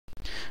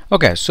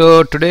Okay,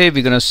 so today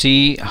we're gonna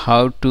see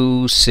how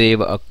to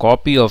save a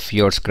copy of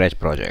your Scratch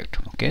project.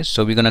 Okay,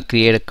 so we're gonna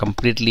create a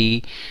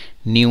completely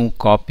new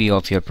copy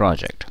of your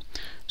project.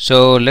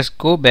 So let's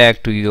go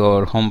back to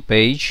your home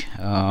page.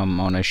 I'm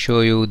gonna show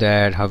you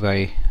that how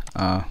I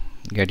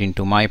get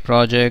into my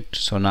project.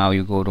 So now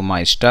you go to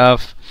my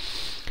stuff.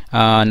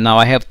 Now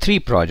I have three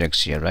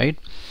projects here, right?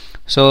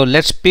 So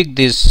let's pick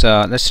this.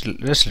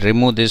 Let's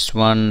remove this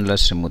one.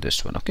 Let's remove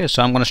this one. Okay,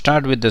 so I'm gonna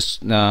start with this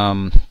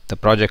the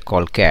project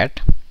called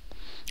cat.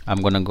 I'm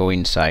gonna go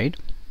inside.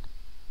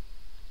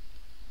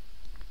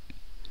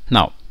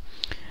 Now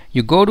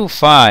you go to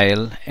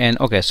file and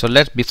okay, so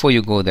before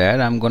you go there,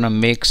 I'm gonna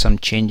make some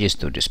changes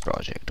to this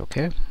project.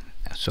 Okay,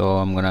 so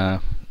I'm gonna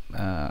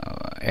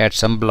add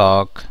some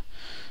block.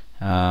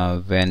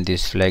 When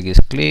this flag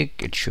is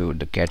clicked,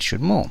 the cat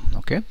should move.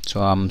 Okay,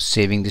 so I'm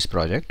saving this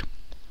project.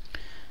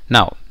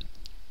 Now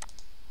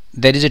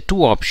there is a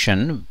two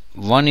option.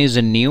 One is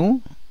a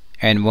new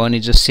and one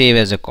is a save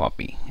as a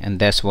copy, and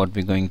that's what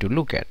we're going to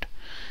look at.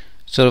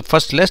 So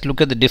first let's look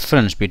at the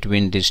difference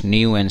between this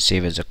new and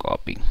save as a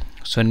copy.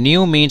 So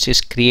new means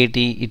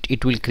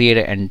it will create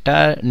an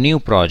entire new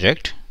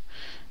project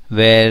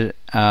where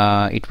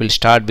it will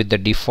start with the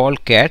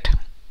default cat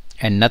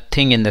and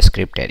nothing in the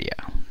script area.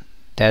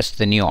 That's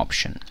the new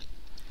option.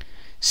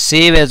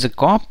 Save as a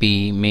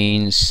copy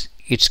means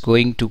it's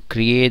going to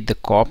create the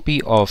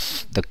copy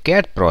of the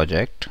cat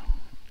project,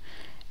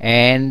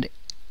 and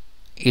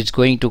it's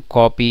going to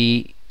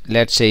copy,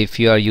 let's say if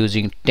you are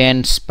using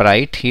 10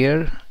 sprite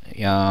here,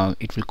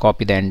 it will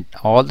copy then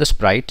all the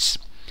sprites.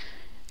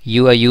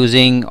 You are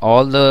using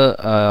all the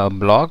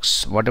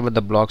blocks, whatever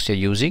the blocks you're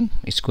using,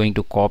 it's going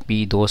to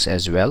copy those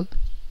as well.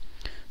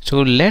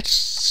 So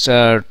let's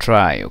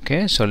try.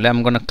 Okay, so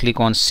I'm gonna click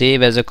on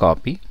save as a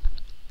copy.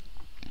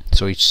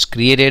 So it's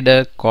created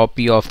a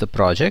copy of the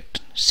project.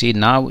 See,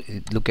 now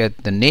look at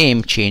the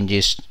name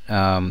changes,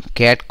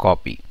 cat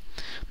copy.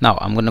 Now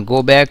I'm gonna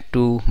go back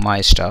to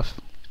my stuff.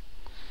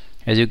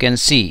 As you can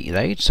see,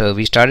 right, so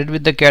we started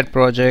with the cat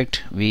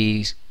project,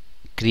 we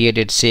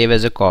created save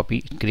as a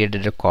copy,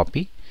 created a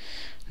copy.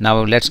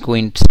 Now let's go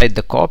inside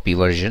the copy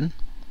version,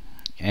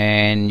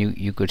 and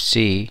you could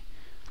see,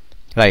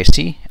 right,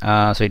 see,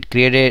 so it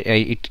created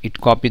it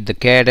copied the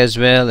cat as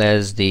well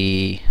as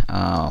the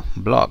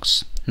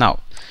blocks.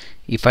 Now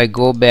if I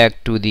go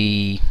back to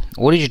the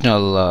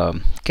original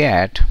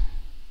cat,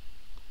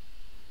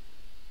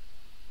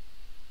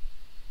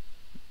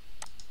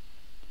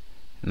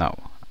 now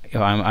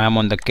I'm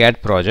on the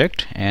cat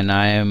project and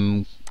I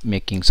am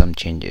making some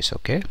changes.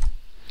 Okay,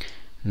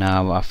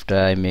 now after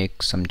I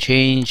make some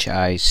change,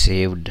 I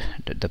saved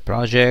the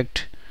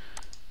project.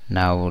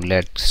 Now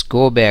let's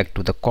go back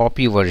to the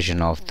copy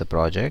version of the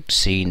project,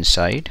 see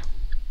inside,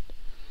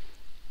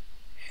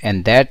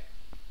 and that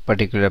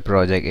particular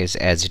project is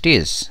as it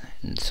is,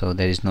 so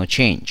there is no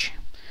change.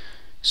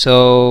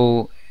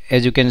 So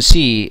as you can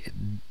see,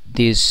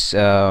 this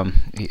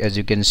as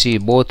you can see,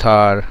 both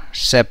are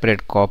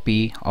separate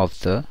copy of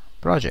the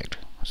project.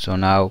 So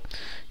now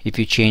if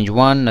you change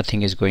one,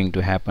 nothing is going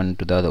to happen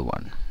to the other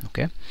one.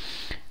 Okay,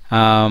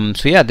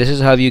 so yeah, this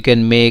is how you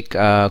can make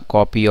a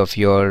copy of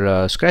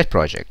your Scratch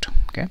project.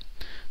 Okay,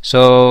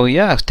 so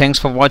yeah, thanks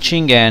for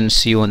watching and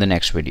see you in the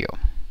next video.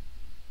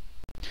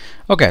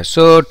 Okay,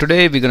 so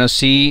today we're gonna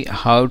see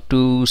how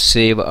to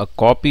save a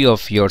copy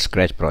of your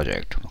Scratch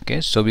project.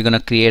 Okay, so we're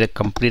gonna create a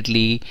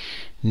completely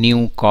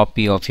new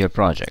copy of your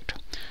project.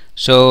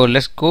 So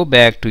let's go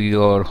back to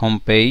your home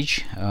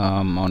page.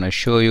 I'm gonna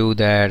show you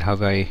that how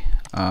I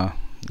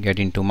get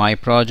into my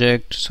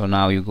project. So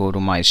now you go to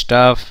my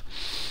stuff.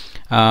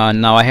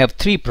 Now I have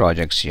three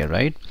projects here,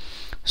 right?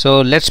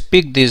 So let's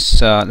pick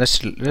this.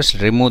 Let's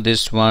remove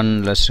this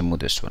one. Let's remove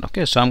this one.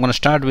 Okay, so I'm gonna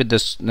start with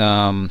this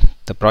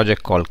the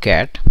project called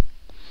cat.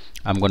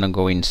 I'm gonna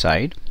go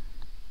inside.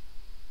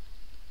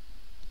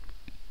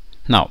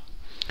 Now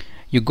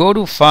you go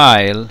to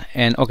file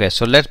and okay,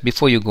 so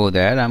before you go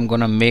there, I'm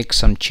gonna make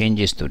some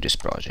changes to this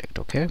project.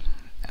 Okay,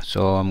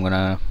 so I'm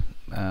gonna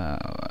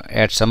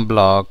add some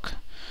block.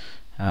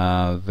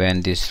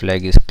 When this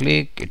flag is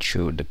clicked,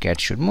 the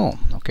cat should move.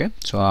 Okay,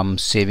 so I'm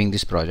saving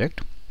this project.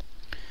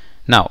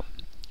 Now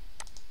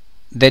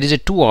there is a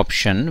two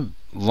option.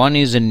 One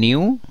is a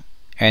new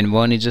and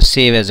one is a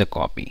save as a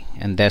copy,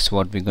 and that's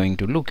what we're going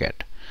to look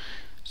at.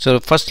 So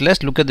first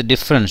let's look at the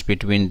difference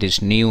between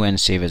this new and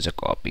save as a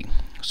copy.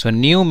 So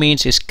new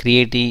means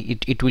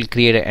it will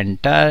create an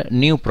entire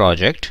new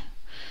project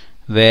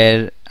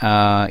where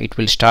it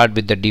will start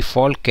with the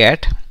default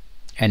cat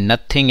and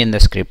nothing in the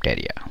script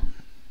area.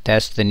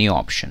 That's the new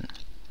option.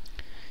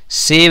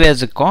 Save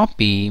as a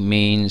copy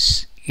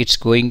means it's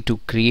going to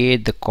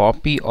create the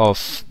copy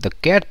of the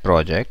cat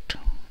project,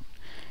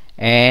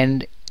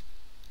 and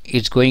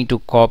it's going to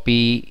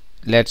copy,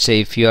 let's say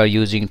if you are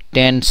using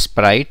 10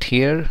 sprite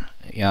here,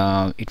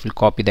 it will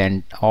copy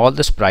then all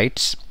the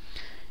sprites.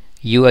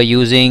 You are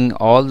using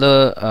all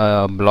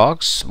the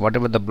blocks,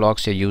 whatever the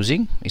blocks you're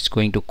using, it's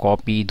going to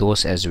copy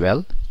those as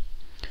well.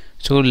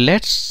 So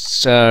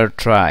let's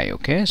try.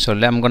 Okay, so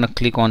I'm gonna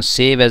click on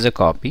save as a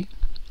copy.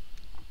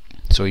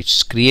 So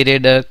it's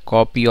created a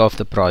copy of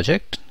the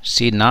project.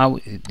 See, now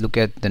look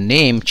at the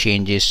name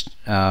changes,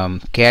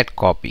 cat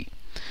copy.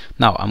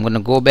 Now I'm gonna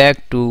go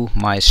back to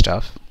my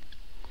stuff.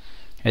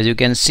 As you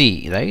can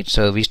see, right,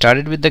 so we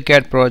started with the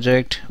cat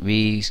project,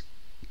 we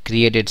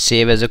created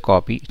save as a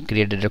copy,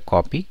 created a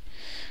copy.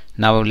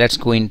 Now let's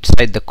go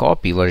inside the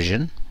copy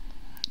version,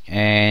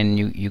 and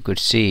you could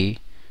see,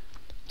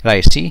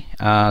 right, see,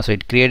 so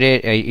it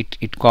created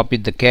it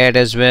copied the cat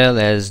as well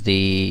as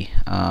the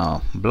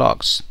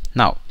blocks.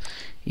 Now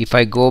if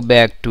I go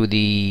back to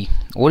the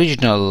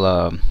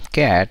original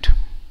cat,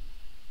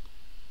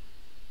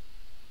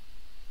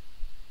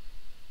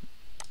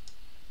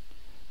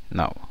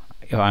 now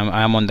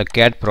I'm on the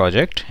cat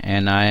project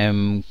and I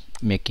am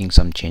making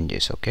some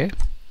changes. Okay,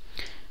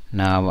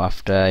 now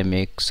after I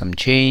make some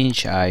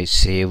change, I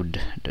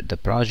saved the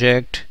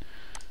project.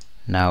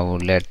 Now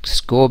let's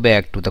go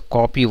back to the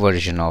copy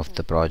version of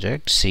the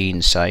project, see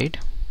inside,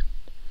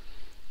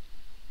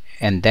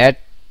 and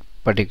that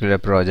particular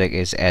project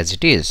is as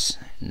it is,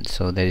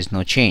 so there is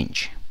no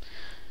change.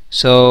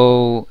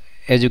 So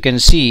as you can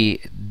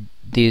see,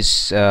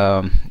 this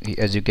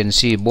as you can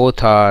see,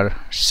 both are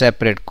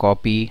separate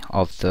copy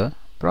of the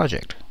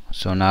project.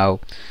 So now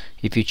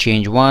if you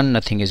change one,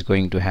 nothing is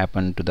going to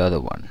happen to the other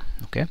one.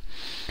 Okay,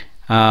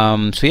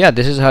 so yeah,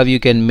 this is how you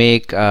can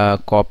make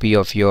a copy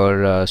of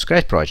your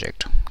Scratch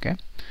project. Okay,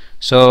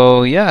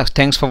 so yeah,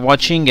 thanks for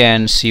watching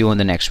and see you in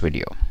the next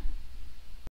video.